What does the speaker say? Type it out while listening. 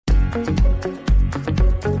Welcome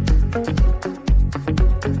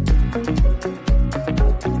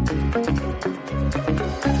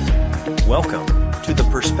to the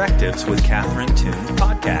Perspectives with Catherine Toon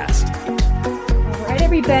podcast. All right,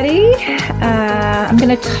 everybody. I'm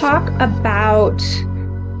going to talk about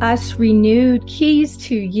us renewed, keys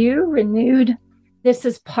to you, renewed. This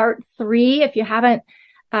is part 3. If you haven't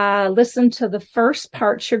listened to the first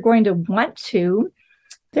parts, you're going to want to.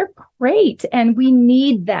 They're great, and we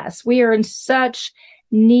need this. We are in such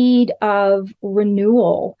need of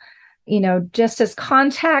renewal. You know, just as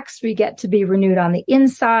context, we get to be renewed on the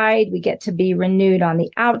inside. We get to be renewed on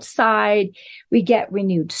the outside. We get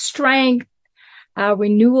renewed strength.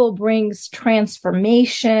 Renewal brings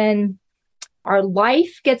transformation. Our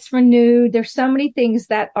life gets renewed. There's so many things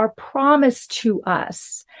that are promised to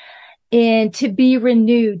us. And to be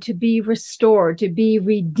renewed, to be restored, to be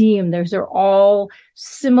redeemed. Those are all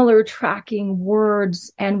similar tracking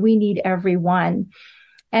words, and we need every one.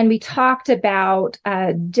 And we talked about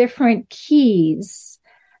different keys.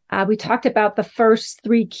 We talked about the first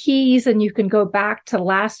 3 keys, and you can go back to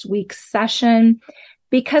last week's session,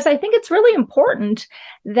 because I think it's really important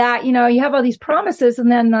that, you know, you have all these promises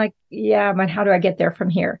and then like, yeah, but how do I get there from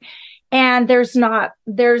here? And there's not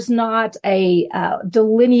a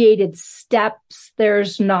delineated steps.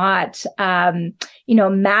 There's not,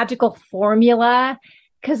 magical formula,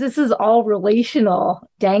 because this is all relational,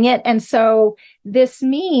 dang it. And so this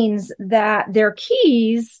means that they're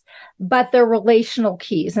keys, but they're relational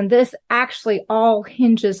keys. And this actually all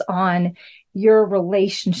hinges on your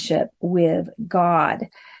relationship with God.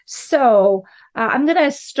 So I'm going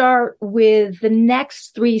to start with the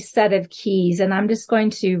next 3 set of keys, and I'm just going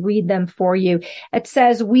to read them for you. It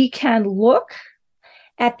says, we can look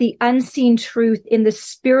at the unseen truth in the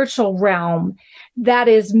spiritual realm that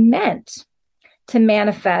is meant to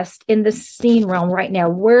manifest in the seen realm right now.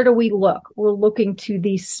 Where do we look? We're looking to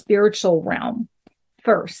the spiritual realm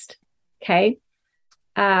first. Okay.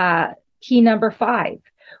 Key number 5.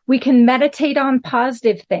 We can meditate on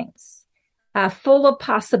positive things, full of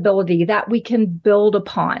possibility that we can build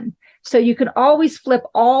upon. So you can always flip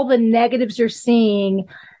all the negatives you're seeing.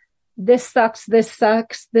 This sucks, this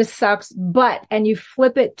sucks, this sucks, and you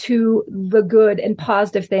flip it to the good and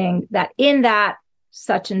positive thing that in that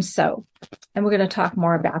such and so. And we're going to talk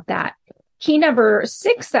more about that. Key number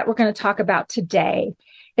 6 that we're going to talk about today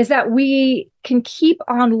is that we can keep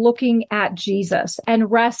on looking at Jesus and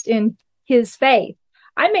rest in his faith.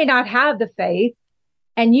 I may not have the faith,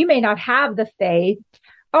 and you may not have the faith.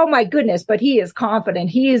 Oh my goodness, but he is confident.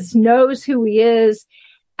 He knows who he is.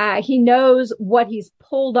 He knows what he's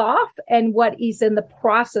pulled off and what he's in the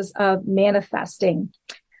process of manifesting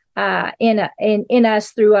in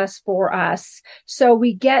us, through us, for us. So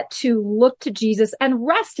we get to look to Jesus and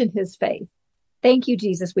rest in his faith. Thank you,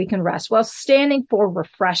 Jesus. We can rest while standing for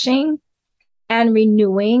refreshing and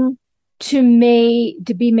renewing to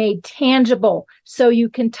be made tangible, so you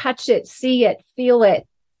can touch it, see it, feel it,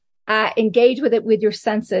 engage with it with your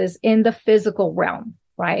senses in the physical realm,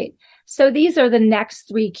 right? So these are the next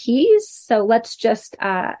 3 keys. So let's just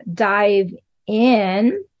dive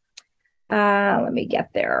in. Let me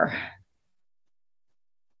get there.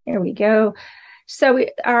 Here we go. So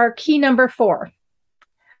our key number 4,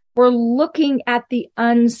 we're looking at the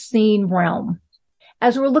unseen realm.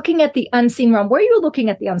 As we're looking at the unseen realm, where are you looking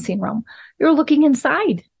at the unseen realm? You're looking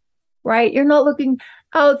inside, right? You're not looking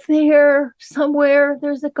out there somewhere.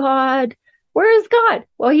 There's a God. Where is God?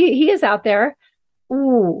 Well, he is out there.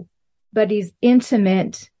 Ooh, but he's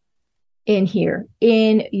intimate in here,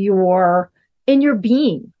 in your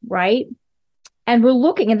being, right? And we're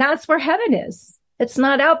looking, and that's where heaven is. It's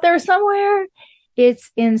not out there somewhere. It's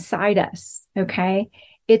inside us. Okay.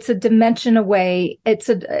 It's a dimension away. It's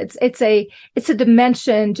a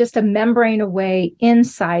dimension, just a membrane away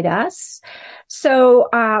inside us. So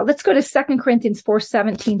let's go to 2 Corinthians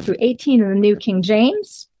 4:17 through 18 in the New King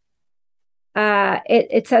James.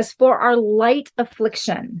 It says, for our light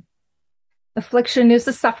affliction is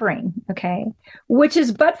the suffering, okay, which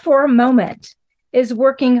is but for a moment, is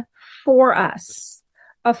working for us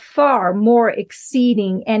a far more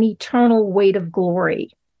exceeding and eternal weight of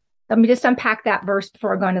glory. Let me just unpack that verse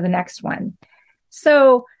before I go on to the next one.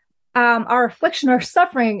 So our affliction, our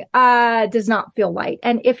suffering does not feel light.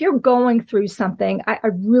 And if you're going through something, I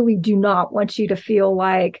really do not want you to feel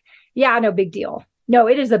like, yeah, no big deal. No,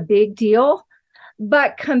 it is a big deal.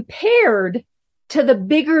 But compared to the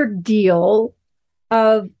bigger deal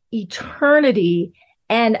of eternity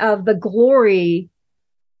and of the glory,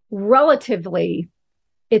 relatively,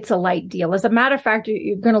 it's a light deal. As a matter of fact,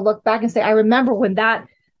 you're going to look back and say, I remember when that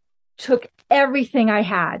took everything I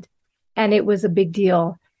had, and it was a big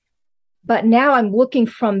deal. But now I'm looking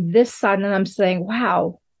from this side and I'm saying,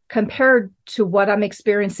 wow, compared to what I'm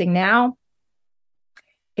experiencing now,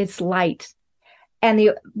 it's light. And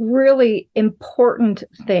the really important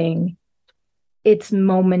thing, it's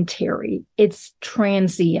momentary, it's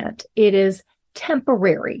transient, it is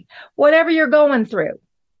temporary. Whatever you're going through,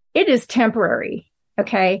 it is temporary.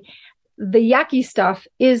 Okay. The yucky stuff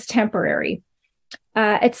is temporary.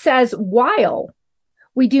 It says, while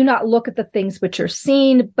we do not look at the things which are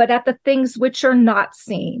seen, but at the things which are not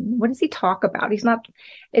seen. What does he talk about?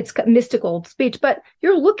 It's mystical speech, but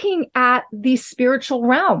you're looking at the spiritual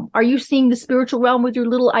realm. Are you seeing the spiritual realm with your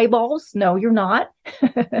little eyeballs? No, you're not.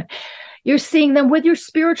 You're seeing them with your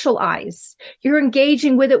spiritual eyes. You're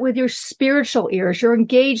engaging with it with your spiritual ears. You're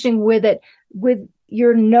engaging with it with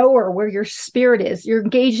your knower, where your spirit is. You're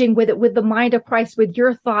engaging with it with the mind of Christ, with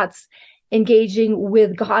your thoughts, engaging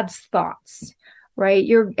with God's thoughts. Right?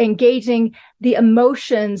 You're engaging the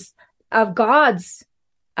emotions of God's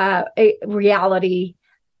reality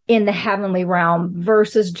in the heavenly realm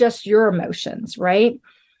versus just your emotions, right?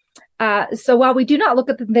 So while we do not look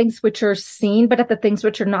at the things which are seen, but at the things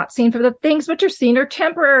which are not seen, for the things which are seen are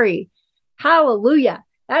temporary. Hallelujah.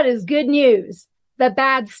 That is good news. The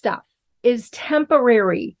bad stuff is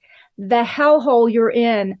temporary. The hellhole you're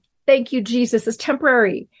in, thank you, Jesus, is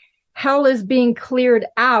temporary. Hell is being cleared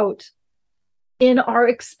out in our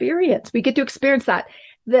experience. We get to experience that.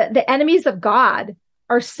 The enemies of God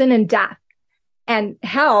are sin and death, and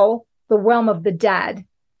hell, the realm of the dead,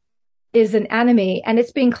 is an enemy, and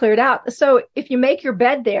it's being cleared out. So if you make your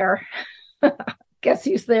bed there, guess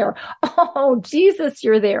who's there? Oh, Jesus,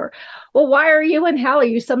 you're there. Well, why are you in hell? Are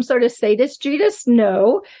you some sort of sadist, Jesus?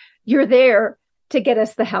 No, you're there to get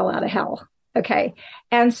us the hell out of hell. Okay.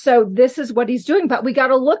 And so this is what he's doing, but we got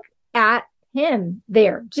to look at him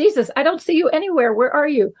there. Jesus, I don't see you anywhere. Where are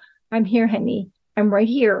you? I'm here, honey. I'm right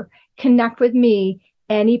here. Connect with me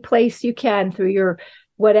any place you can through your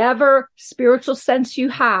whatever spiritual sense you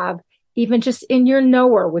have, even just in your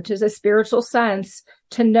knower, which is a spiritual sense,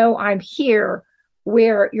 to know I'm here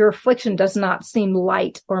where your affliction does not seem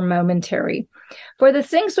light or momentary. For the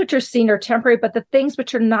things which are seen are temporary, but the things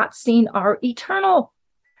which are not seen are eternal.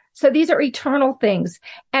 So these are eternal things.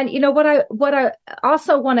 And you know, what I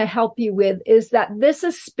also want to help you with is that this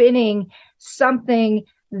is spinning something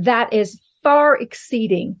that is far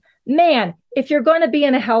exceeding. Man, if you're going to be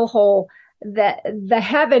in a hellhole, the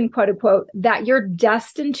heaven, quote unquote, that you're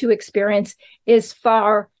destined to experience is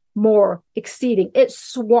far more exceeding. It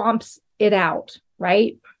swamps it out,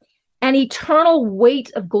 right? An eternal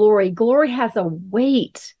weight of glory. Glory has a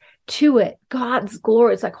weight to it. God's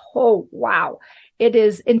glory is like, oh, wow. It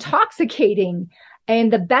is intoxicating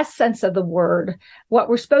in the best sense of the word, what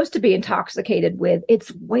we're supposed to be intoxicated with.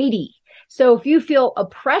 It's weighty. So if you feel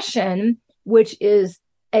oppression, which is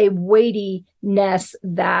a weightiness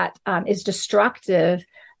that is destructive,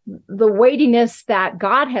 the weightiness that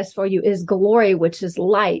God has for you is glory, which is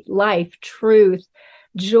light, life, truth,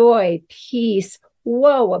 joy, peace.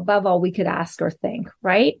 Whoa, above all we could ask or think,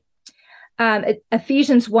 right?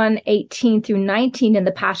 Ephesians 1:18 through 19 in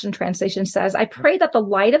the Passion Translation says, I pray that the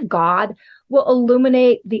light of God will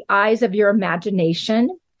illuminate the eyes of your imagination,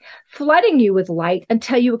 flooding you with light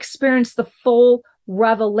until you experience the full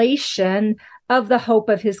revelation of the hope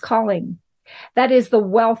of his calling. That is the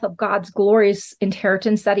wealth of God's glorious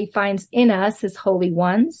inheritance that he finds in us, his holy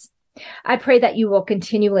ones. I pray that you will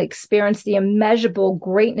continually experience the immeasurable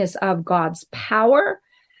greatness of God's power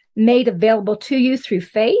made available to you through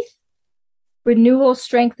faith, renewal,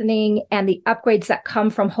 strengthening, and the upgrades that come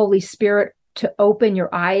from Holy Spirit to open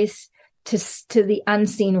your eyes to the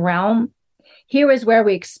unseen realm. Here is where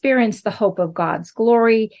we experience the hope of God's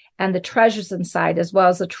glory and the treasures inside, as well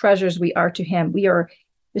as the treasures we are to him. We are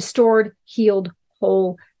restored, healed,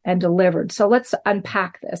 whole, and delivered. So let's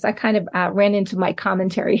unpack this. I kind of ran into my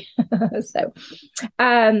commentary. So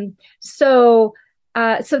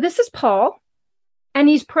this is Paul, and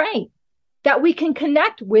he's praying that we can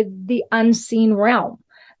connect with the unseen realm.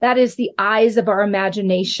 That is the eyes of our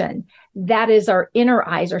imagination. That is our inner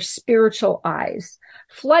eyes, our spiritual eyes,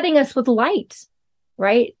 flooding us with light,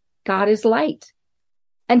 right? God is light.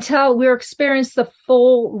 Until we experience the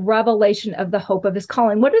full revelation of the hope of his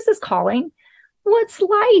calling. What is his calling? What's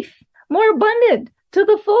life? More abundant, to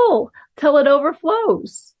the full, till it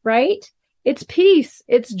overflows, right? It's peace,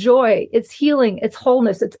 it's joy, it's healing, it's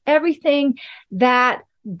wholeness. It's everything that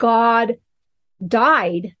God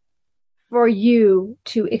died for you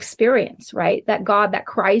to experience, right? That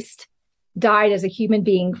Christ died as a human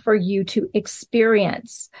being for you to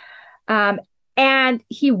experience. And And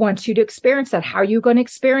he wants you to experience that. How are you going to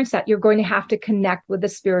experience that? You're going to have to connect with the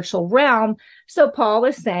spiritual realm. So Paul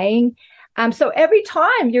is saying, so every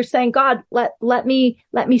time you're saying, God, let me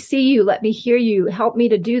see you, let me hear you, help me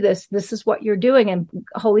to do this. This is what you're doing. And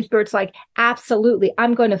Holy Spirit's like, absolutely.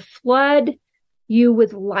 I'm going to flood you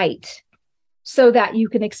with light so that you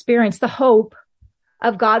can experience the hope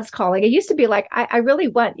of God's calling. It used to be like, I really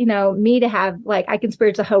want, me to have, like, I can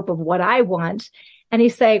experience the hope of what I want. And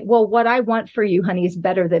he's saying, well, what I want for you, honey, is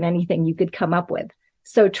better than anything you could come up with.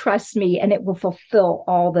 So trust me, and it will fulfill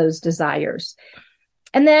all those desires.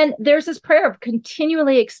 And then there's this prayer of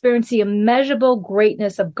continually experiencing immeasurable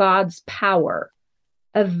greatness of God's power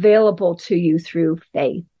available to you through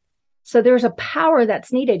faith. So there's a power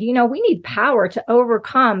that's needed. We need power to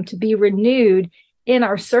overcome, to be renewed in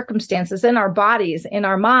our circumstances, in our bodies, in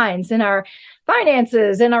our minds, in our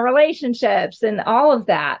finances, in our relationships, and all of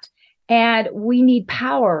that. And we need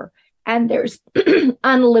power. And there's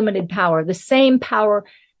unlimited power, the same power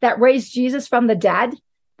that raised Jesus from the dead,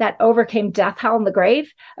 that overcame death, hell, and the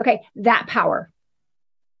grave. Okay, that power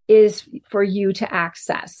is for you to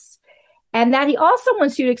access. And that he also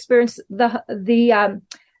wants you to experience the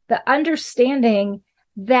understanding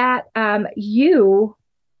that you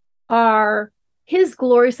are his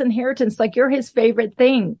glorious inheritance, like you're his favorite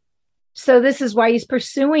thing. So this is why he's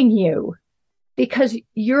pursuing you, because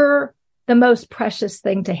you're the most precious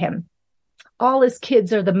thing to him. All his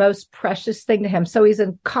kids are the most precious thing to him. So he's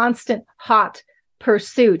in constant hot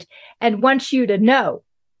pursuit and wants you to know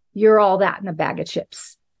you're all that in a bag of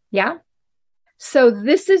chips. Yeah. So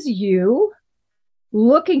this is you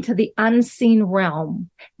looking to the unseen realm.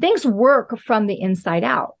 Things work from the inside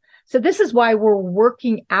out. So this is why we're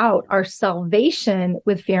working out our salvation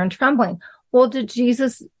with fear and trembling. Well, did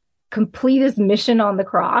Jesus complete his mission on the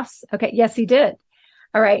cross? Okay. Yes, he did.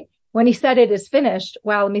 All right. When he said it is finished,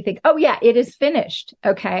 well, let me think. Oh yeah, it is finished.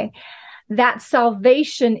 Okay. That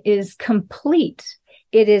salvation is complete.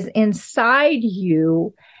 It is inside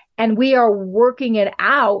you, and we are working it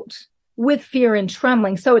out with fear and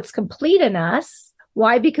trembling. So it's complete in us.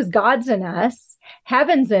 Why? Because God's in us,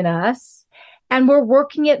 heaven's in us, and we're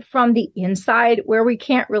working it from the inside where we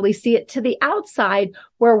can't really see it to the outside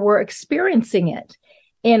where we're experiencing it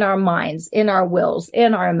in our minds, in our wills,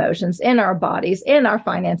 in our emotions, in our bodies, in our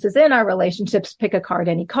finances, in our relationships. Pick a card,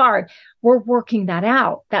 any card. We're working that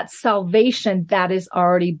out. That salvation that has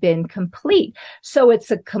already been complete. So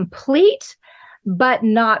it's a complete, but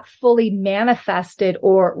not fully manifested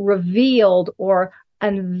or revealed or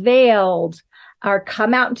unveiled or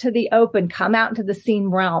come out into the open, come out into the seen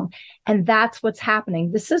realm. And that's what's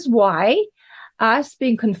happening. This is why us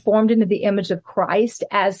being conformed into the image of Christ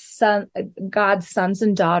as God's sons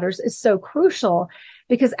and daughters is so crucial,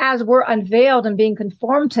 because as we're unveiled and being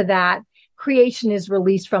conformed to that, creation is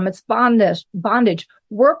released from its bondage.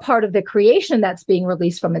 We're part of the creation that's being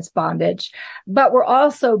released from its bondage, but we're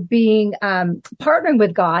also being partnering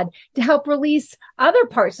with God to help release other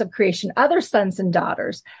parts of creation, other sons and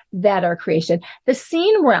daughters that are creation. The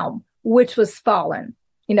seen realm, which was fallen,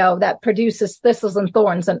 that produces thistles and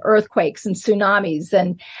thorns and earthquakes and tsunamis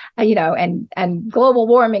and, and global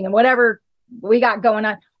warming and whatever we got going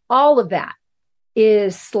on, all of that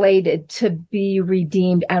is slated to be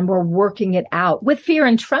redeemed, and we're working it out with fear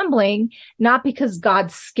and trembling, not because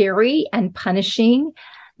God's scary and punishing.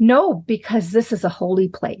 No, because this is a holy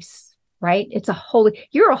place, right?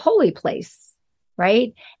 You're a holy place,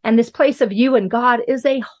 right? And this place of you and God is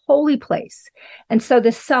a holy place. And so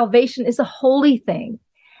this salvation is a holy thing.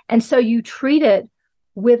 And so you treat it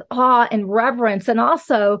with awe and reverence. And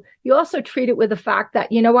you also treat it with the fact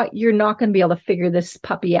that, you know what, you're not going to be able to figure this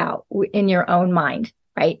puppy out in your own mind,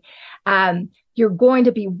 right? You're going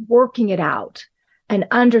to be working it out and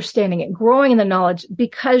understanding it, growing in the knowledge,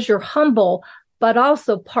 because you're humble, but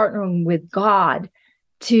also partnering with God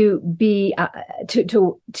to be,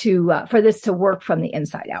 for this to work from the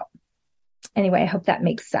inside out. Anyway, I hope that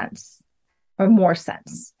makes sense, or more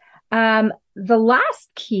sense. The last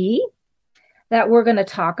key that we're going to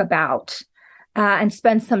talk about and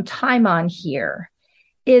spend some time on here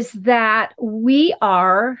is that we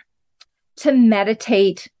are to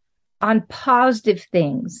meditate on positive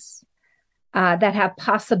things that have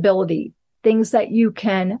possibility, things that you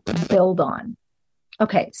can build on.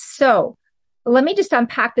 Okay, so let me just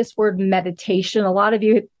unpack this word meditation. A lot of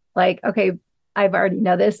you okay, I've already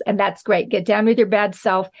know this, and that's great. Get down with your bad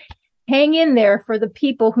self. Hang in there for the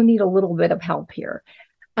people who need a little bit of help here.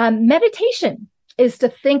 Meditation is to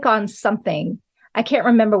think on something. I can't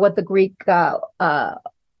remember what the Greek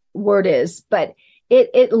word is, but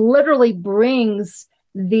it literally brings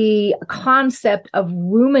the concept of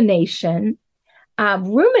rumination.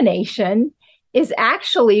 Rumination is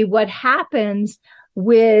actually what happens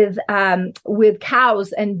with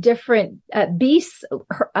cows and different beasts,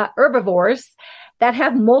 herbivores that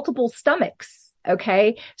have multiple stomachs.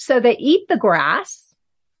 Okay. So they eat the grass.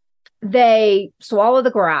 They swallow the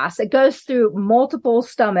grass. It goes through multiple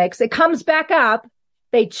stomachs. It comes back up.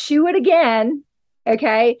 They chew it again.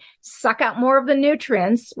 Okay. Suck out more of the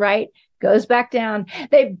nutrients, right? Goes back down.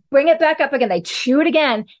 They bring it back up again. They chew it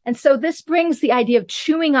again. And so this brings the idea of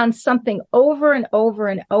chewing on something over and over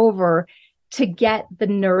and over to get the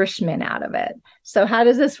nourishment out of it. So how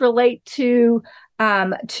does this relate to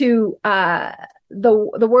the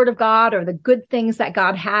word of God, or the good things that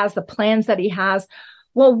God has, the plans that he has?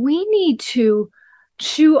 Well, we need to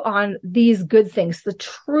chew on these good things, the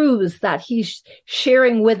truths that he's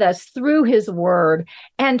sharing with us through his word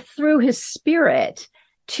and through his spirit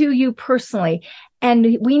to you personally.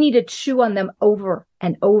 And we need to chew on them over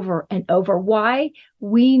and over and over. Why?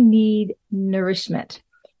 We need nourishment.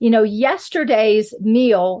 Yesterday's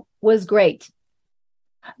meal was great,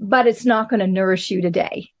 but it's not going to nourish you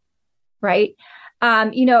today, right?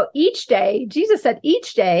 Each day, Jesus said,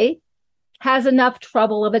 each day has enough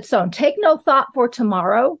trouble of its own. Take no thought for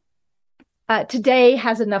tomorrow. Today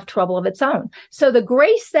has enough trouble of its own. So the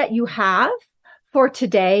grace that you have for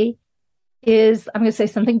today is, I'm going to say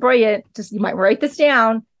something brilliant, just you might write this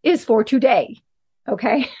down, is for today.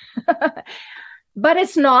 Okay. But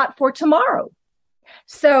it's not for tomorrow.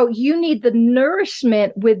 So you need the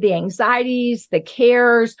nourishment with the anxieties, the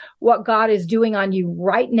cares, what God is doing on you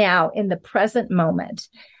right now in the present moment.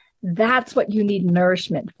 That's what you need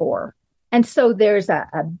nourishment for. And so there's a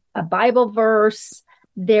Bible verse,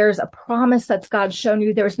 there's a promise that's God's shown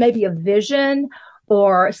you, there's maybe a vision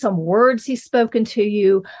or some words he's spoken to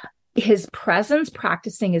you, his presence,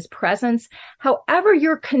 practicing his presence. However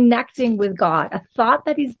you're connecting with God, a thought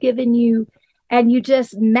that he's given you, and you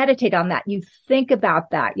just meditate on that. You think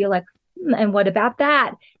about that. You're like, and what about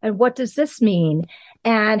that? And what does this mean?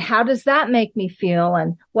 And how does that make me feel?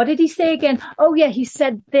 And what did he say again? Oh yeah, he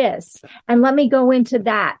said this. And let me go into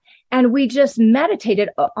that. And we just meditated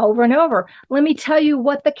over and over. Let me tell you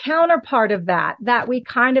what the counterpart of that we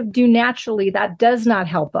kind of do naturally, that does not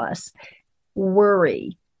help us.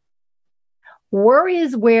 Worry. Worry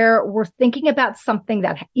is where we're thinking about something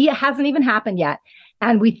that hasn't even happened yet.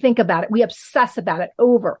 And we think about it. We obsess about it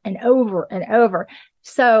over and over and over.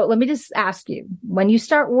 So let me just ask you, when you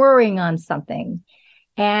start worrying on something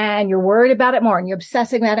and you're worried about it more and you're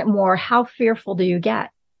obsessing about it more, how fearful do you get?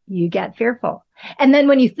 You get fearful. And then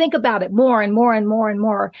when you think about it more and more and more and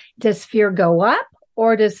more, does fear go up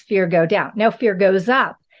or does fear go down? No, fear goes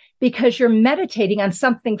up because you're meditating on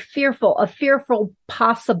something fearful, a fearful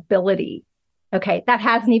possibility. Okay. That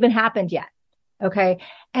hasn't even happened yet. Okay.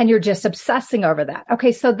 And you're just obsessing over that.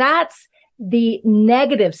 Okay. So that's the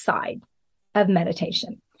negative side of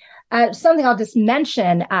meditation. Something I'll just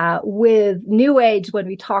mention with New Age, when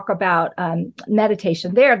we talk about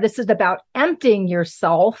meditation there, this is about emptying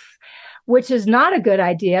yourself, which is not a good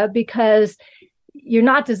idea because you're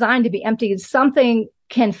not designed to be empty. Something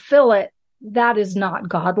can fill it that is not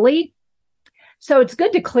godly. So it's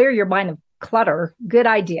good to clear your mind of clutter. Good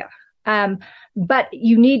idea. But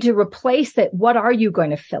you need to replace it. What are you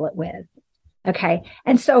going to fill it with? Okay.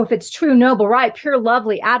 And so if it's true, noble, right, pure,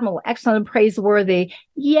 lovely, admirable, excellent, praiseworthy,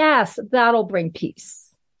 yes, that'll bring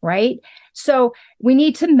peace, right? So we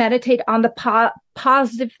need to meditate on the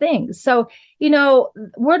positive things. So,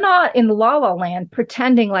 we're not in la la land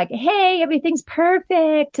pretending like, hey, everything's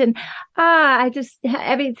perfect. And,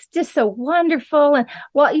 it's just so wonderful. And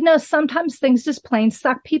well, sometimes things just plain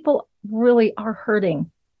suck. People really are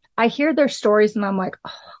hurting. I hear their stories and I'm like,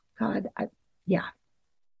 oh God,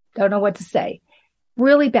 don't know what to say.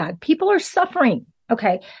 Really bad. People are suffering.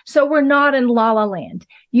 Okay. So we're not in la la land.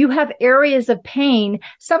 You have areas of pain.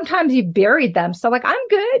 Sometimes you buried them. So like, I'm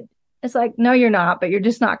good. It's like, no, you're not, but you're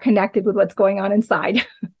just not connected with what's going on inside.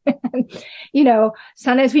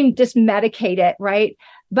 Sometimes we just medicate it, right?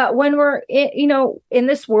 But when we're, in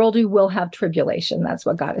this world, we will have tribulation. That's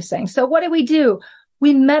what God is saying. So what do?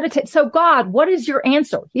 We meditate. So God, what is your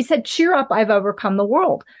answer? He said, cheer up. I've overcome the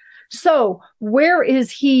world. So where is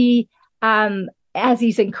he, as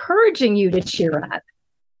he's encouraging you to cheer up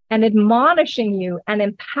and admonishing you and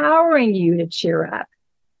empowering you to cheer up?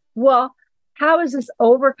 Well, how is this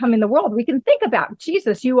overcoming the world? We can think about,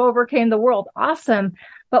 Jesus, you overcame the world. Awesome.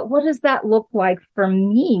 But what does that look like for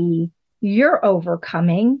me? You're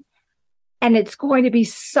overcoming. And it's going to be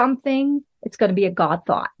something, it's going to be a God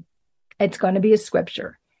thought. It's going to be a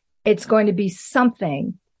scripture. It's going to be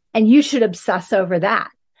something. And you should obsess over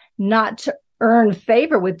that. Not to earn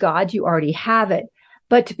favor with God, you already have it,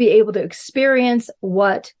 but to be able to experience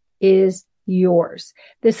what is yours.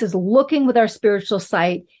 This is looking with our spiritual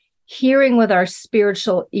sight, hearing with our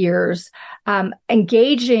spiritual ears,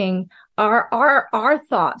 engaging our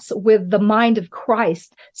thoughts with the mind of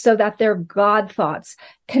Christ so that they're God thoughts,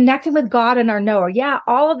 connecting with God in our knower. Yeah,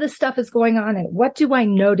 all of this stuff is going on. And what do I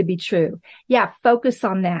know to be true? Yeah, focus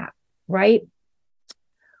on that, right?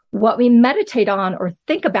 What we meditate on or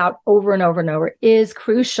think about over and over and over is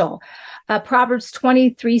crucial. Proverbs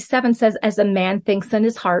 23:7 says, as a man thinks in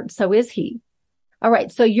his heart, so is he. All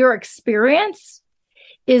right. So your experience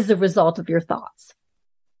is the result of your thoughts.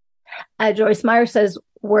 Joyce Meyer says,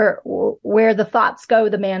 where the thoughts go,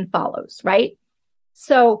 the man follows, right?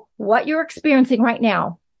 So what you're experiencing right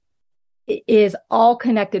now is all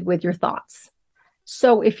connected with your thoughts.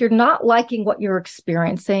 So if you're not liking what you're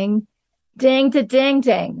experiencing, ding to ding,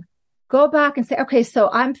 ding, go back and say, okay, so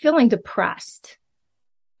I'm feeling depressed.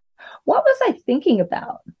 What was I thinking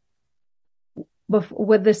about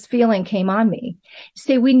when this feeling came on me?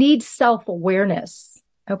 See, we need self-awareness.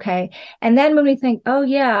 Okay. And then when we think, oh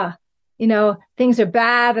yeah, things are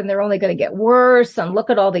bad and they're only going to get worse. And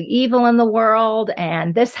look at all the evil in the world.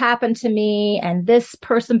 And this happened to me. And this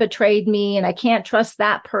person betrayed me. And I can't trust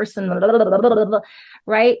that person. Blah, blah, blah, blah, blah,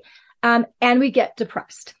 right. And we get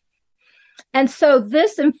depressed. And so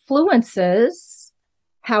this influences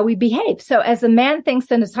how we behave. So as a man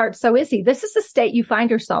thinks in his heart, so is he. This is the state you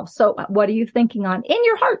find yourself. So what are you thinking on in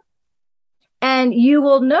your heart? And you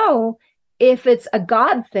will know if it's a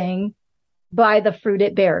God thing by the fruit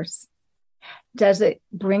it bears. Does it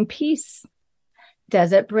bring peace?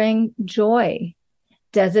 Does it bring joy?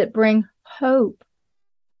 Does it bring hope?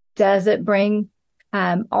 Does it bring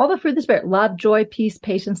all the fruit of the Spirit? Love, joy, peace,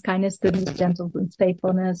 patience, kindness, goodness, gentleness,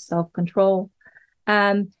 faithfulness, self-control.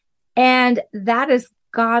 And that is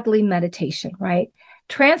godly meditation, right?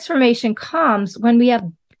 Transformation comes when we have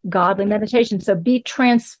godly meditation. So be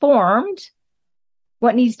transformed.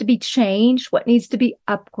 What needs to be changed? What needs to be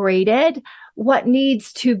upgraded? What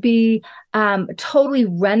needs to be totally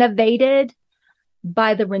renovated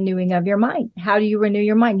by the renewing of your mind? How do you renew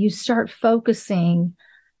your mind? You start focusing,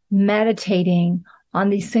 meditating on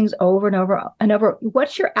these things over and over and over.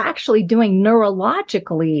 What you're actually doing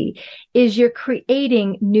neurologically is you're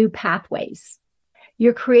creating new pathways.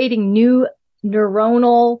 You're creating new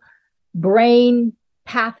neuronal brain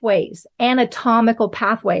pathways, anatomical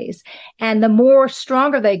pathways. And the more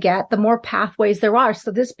stronger they get, the more pathways there are.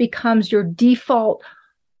 So this becomes your default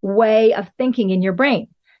way of thinking in your brain.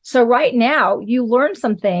 So right now you learn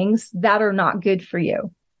some things that are not good for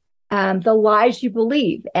you. The lies you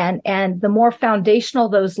believe, and the more foundational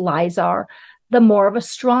those lies are, the more of a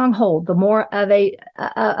stronghold, the more of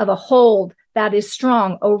a hold that is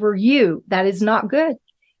strong over you. That is not good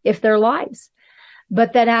if they're lies.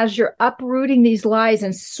 But then as you're uprooting these lies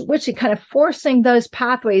and switching, kind of forcing those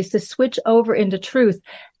pathways to switch over into truth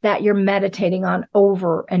that you're meditating on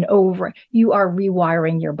over and over, you are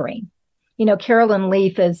rewiring your brain. Carolyn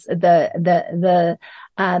Leaf is the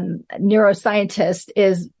neuroscientist,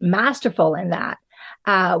 is masterful in that,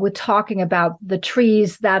 with talking about the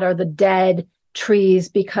trees that are the dead trees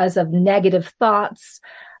because of negative thoughts,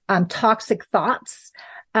 toxic thoughts,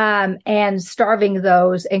 and starving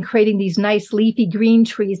those and creating these nice leafy green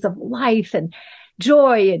trees of life and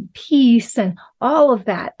joy and peace and all of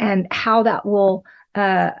that, and how that will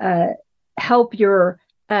help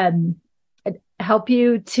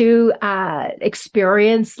you to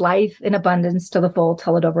experience life in abundance to the full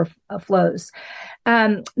till it overflows.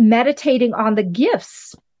 Meditating on the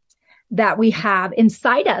gifts that we have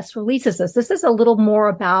inside us releases us. This is a little more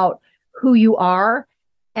about who you are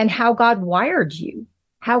and how God wired you.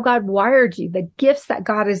 The gifts that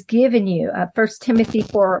God has given you. 1 Timothy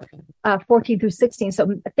 4:14-16.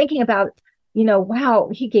 So thinking about, wow,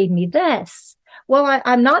 he gave me this. Well,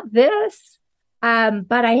 I'm not this,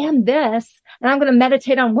 but I am this. And I'm going to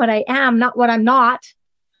meditate on what I am, not what I'm not.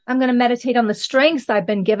 I'm going to meditate on the strengths I've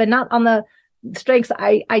been given, not on the strengths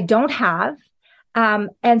I don't have.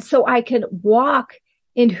 And so I can walk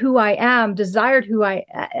in who I am,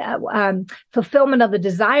 fulfillment of the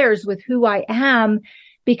desires with who I am,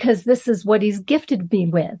 because this is what he's gifted me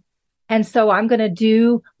with. And so I'm going to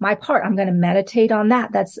do my part. I'm going to meditate on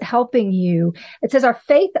that. That's helping you. It says our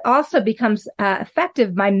faith also becomes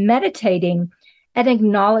effective by meditating and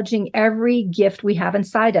acknowledging every gift we have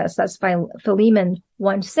inside us. That's Philemon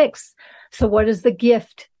 1:6. So what is the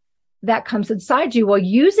gift that comes inside you? Well,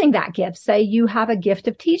 using that gift, say you have a gift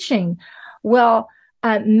of teaching. Well,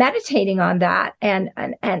 meditating on that and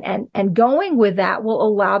going with that will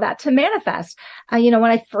allow that to manifest. When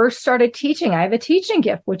I first started teaching, I have a teaching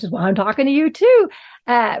gift, which is why I'm talking to you too.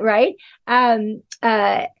 Right.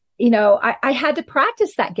 I had to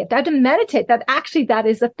practice that gift. I had to meditate that actually that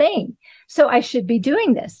is a thing. So I should be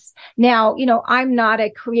doing this. Now, I'm not a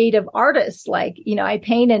creative artist. Like, I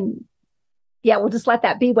paint and we'll just let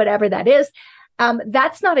that be whatever that is.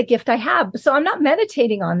 That's not a gift I have. So I'm not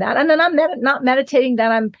meditating on that. And then I'm not meditating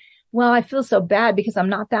that I feel so bad because I'm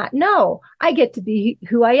not that. No, I get to be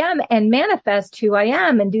who I am and manifest who I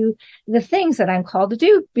am and do the things that I'm called to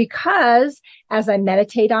do, because as I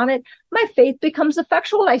meditate on it, my faith becomes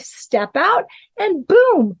effectual. I step out and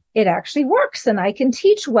boom, it actually works. And I can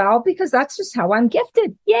teach well because that's just how I'm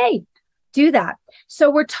gifted. Yay, do that. So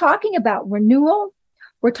we're talking about renewal.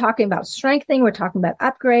 We're talking about strengthening. We're talking about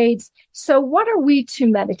upgrades. So what are we to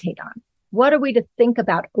meditate on? What are we to think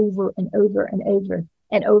about over and over and over?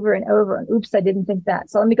 And over and over. And oops, I didn't think that.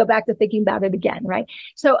 So let me go back to thinking about it again, right?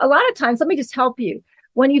 So a lot of times, let me just help you.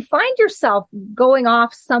 When you find yourself going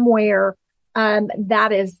off somewhere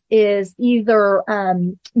that is either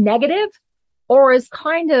negative or is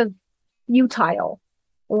kind of futile,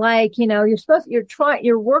 like,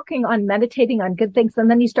 you're working on meditating on good things,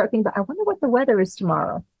 and then you start thinking about, I wonder what the weather is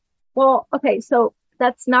tomorrow. Well, okay, so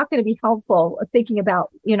that's not going to be helpful thinking about,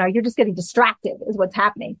 you're just getting distracted is what's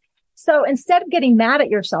happening. So instead of getting mad at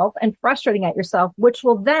yourself and frustrating at yourself, which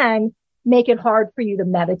will then make it hard for you to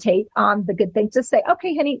meditate on the good things, just say,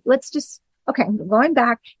 okay, honey, going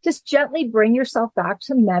back, just gently bring yourself back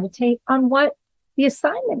to meditate on what the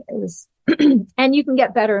assignment is. And you can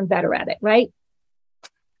get better and better at it, right?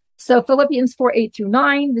 So Philippians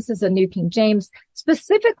 4:8-9, this is a New King James,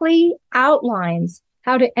 specifically outlines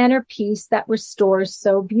how to enter peace that restores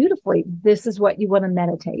so beautifully. This is what you want to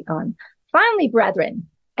meditate on. Finally, brethren,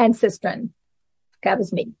 and sistren. That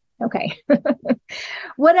was me. Okay.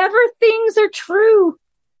 Whatever things are true.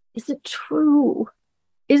 Is it true?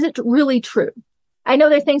 Is it really true? I know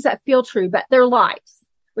there are things that feel true, but they're lies.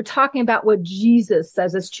 We're talking about what Jesus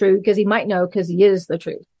says is true because he might know because he is the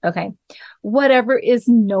truth. Okay. Whatever is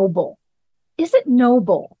noble. Is it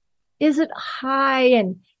noble? Is it high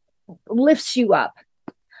and lifts you up?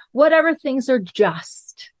 Whatever things are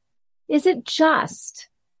just. Is it just?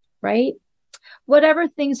 Right? Whatever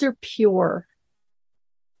things are pure.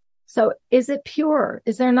 So is it pure?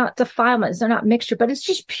 Is there not defilement? Is there not mixture? But it's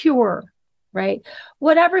just pure, right?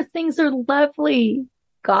 Whatever things are lovely,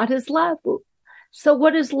 God is love. So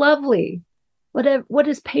what is lovely? What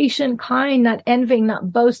is patient, kind, not envying,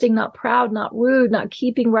 not boasting, not proud, not rude, not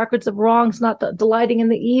keeping records of wrongs, not delighting in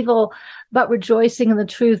the evil, but rejoicing in the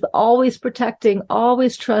truth, always protecting,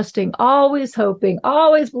 always trusting, always hoping,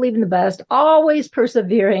 always believing the best, always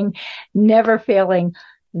persevering, never failing.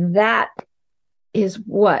 That is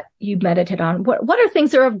what you meditate on. What are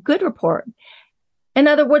things that are of good report? In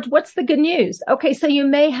other words, what's the good news? Okay, so you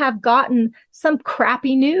may have gotten some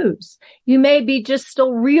crappy news. You may be just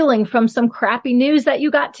still reeling from some crappy news that you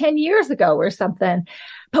got 10 years ago or something.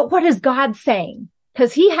 But what is God saying?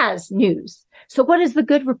 Because he has news. So what is the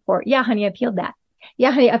good report? Yeah, honey, I've healed that.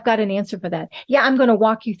 Yeah, honey, I've got an answer for that. Yeah, I'm going to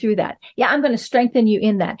walk you through that. Yeah, I'm going to strengthen you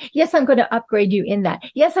in that. Yes, I'm going to upgrade you in that.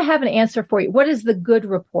 Yes, I have an answer for you. What is the good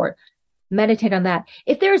report? Meditate on that.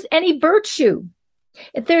 If there's any virtue,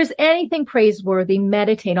 if there's anything praiseworthy,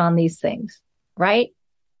 meditate on these things, right?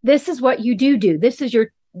 This is what you do. This is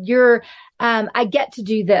I get to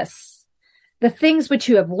do this. The things which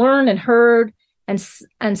you have learned and heard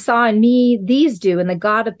and saw in me, these do, and the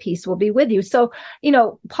God of peace will be with you. So,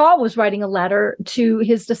 Paul was writing a letter to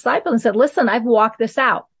his disciples and said, listen, I've walked this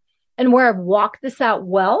out. And where I've walked this out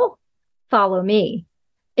well, follow me.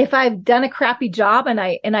 If I've done a crappy job and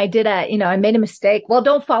I made a mistake, well,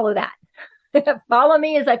 don't follow that. Follow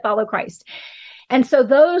me as I follow Christ. And so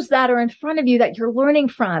those that are in front of you that you're learning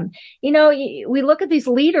from, we look at these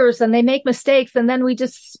leaders and they make mistakes and then we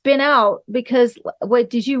just spin out because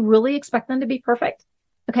did you really expect them to be perfect?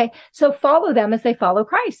 Okay. So follow them as they follow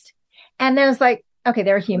Christ. And there's like, okay,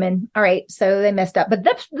 they're human. All right. So they messed up, but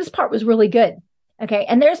this part was really good. Okay.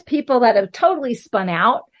 And there's people that have totally spun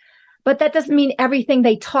out, but that doesn't mean everything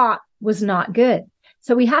they taught was not good.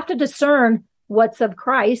 So we have to discern what's of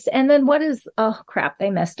Christ and then what is, oh crap, they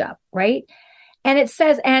messed up. Right. And it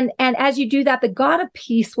says, and as you do that, the God of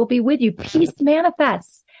peace will be with you. Peace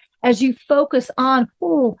manifests as you focus on,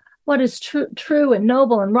 what is true and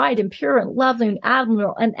noble and right and pure and lovely and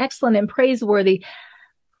admirable and excellent and praiseworthy.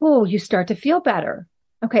 You start to feel better.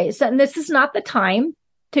 Okay. So and this is not the time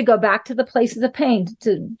to go back to the places of pain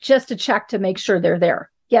to check to make sure they're there.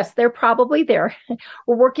 Yes, they're probably there.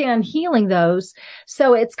 We're working on healing those.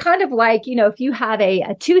 So it's kind of like, if you have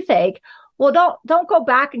a toothache, well, don't go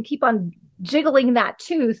back and keep on jiggling that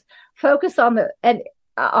tooth. Focus on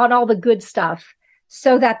on all the good stuff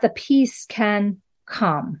so that the peace can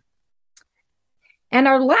come. And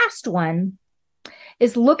our last one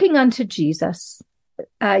is looking unto Jesus,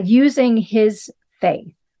 using his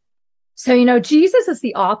faith. So, Jesus is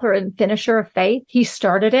the author and finisher of faith. He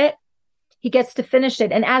started it. He gets to finish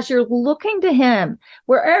it. And as you're looking to him,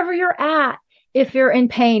 wherever you're at, if you're in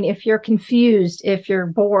pain, if you're confused, if you're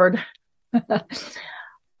bored,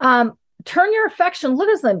 turn your affection,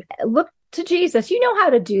 look to Jesus. You know how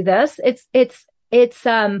to do this.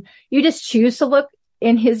 You just choose to look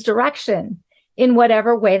in his direction in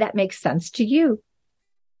whatever way that makes sense to you.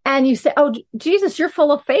 And you say, oh, Jesus, you're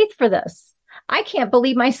full of faith for this. I can't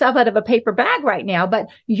believe myself out of a paper bag right now, but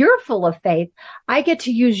you're full of faith. I get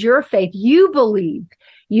to use your faith. You believe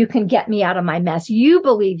you can get me out of my mess. You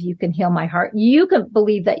believe you can heal my heart. You can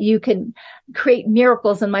believe that you can create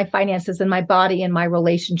miracles in my finances, in my body, in my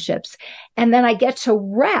relationships. And then I get to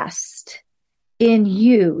rest in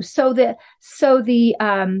you. So the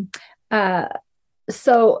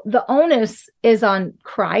onus is on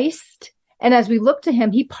Christ. And as we look to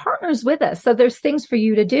him, he partners with us. So there's things for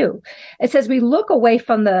you to do. It says we look away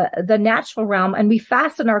from the natural realm and we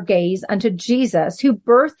fasten our gaze unto Jesus, who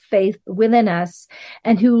birthed faith within us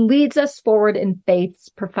and who leads us forward in faith's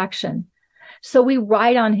perfection. So we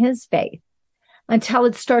ride on his faith until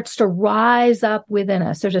it starts to rise up within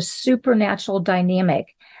us. There's a supernatural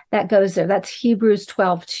dynamic that goes there. That's Hebrews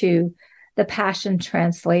 12:2, the Passion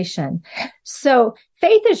Translation. So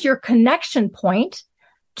faith is your connection point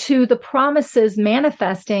to the promises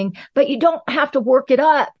manifesting, but you don't have to work it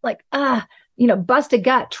up like, bust a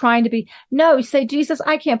gut trying to be. No, you say, Jesus,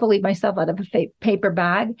 I can't believe myself out of a paper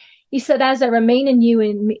bag. He said, as I remain in you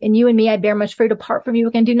and you and me, I bear much fruit. Apart from you,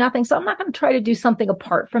 we can do nothing. So I'm not going to try to do something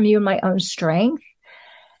apart from you in my own strength.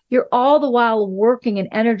 You're all the while working and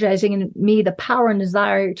energizing in me the power and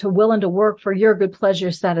desire to will and to work for your good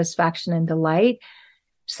pleasure, satisfaction, and delight.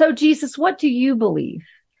 So Jesus, what do you believe?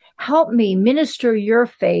 Help me minister your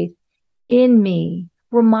faith in me.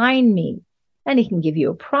 Remind me. And he can give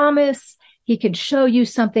you a promise. He can show you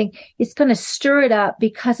something. It's going to stir it up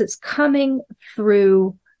because it's coming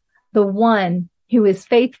through the one who is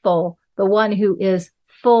faithful, the one who is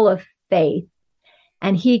full of faith.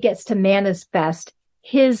 And he gets to manifest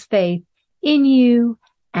his faith in you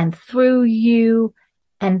and through you.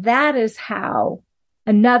 And that is how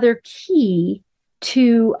another key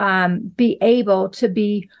to be able to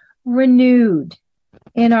be renewed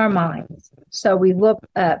in our minds. So we look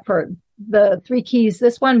for the three keys.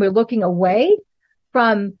 This one, we're looking away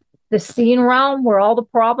from the seen realm where all the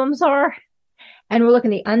problems are. And we're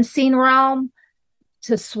looking at the unseen realm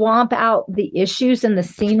to swamp out the issues in the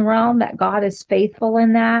seen realm, that God is faithful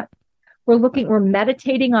in that. We're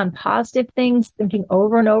meditating on positive things, thinking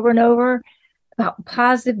over and over and over about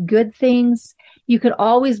positive, good things. You can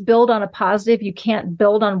always build on a positive. You can't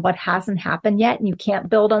build on what hasn't happened yet. And you can't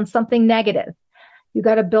build on something negative. You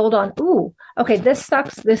got to build on, okay, this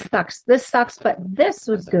sucks, but this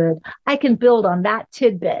was good. I can build on that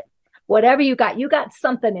tidbit. Whatever you got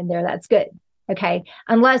something in there that's good. Okay.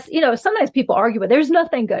 Unless, sometimes people argue, but there's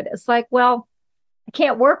nothing good. It's like, well, I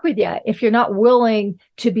can't work with you if you're not willing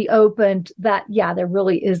to be open to that. Yeah, there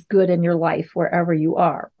really is good in your life wherever you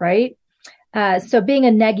are. Right. So being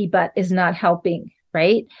a neggy butt is not helping,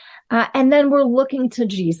 right? And then we're looking to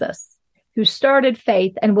Jesus, who started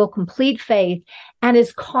faith and will complete faith and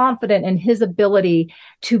is confident in his ability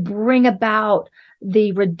to bring about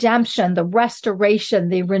the redemption, the restoration,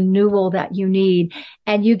 the renewal that you need.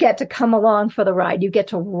 And you get to come along for the ride. You get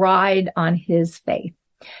to ride on his faith.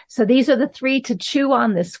 So these are the three to chew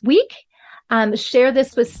on this week. Share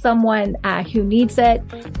this with someone who needs it.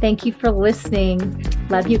 Thank you for listening.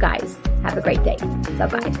 Love you guys. Have a great day.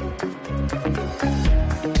 Bye-bye.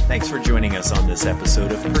 Thanks for joining us on this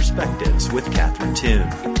episode of Perspectives with Catherine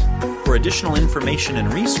Toon. For additional information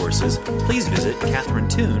and resources, please visit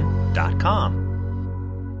catherinetoon.com.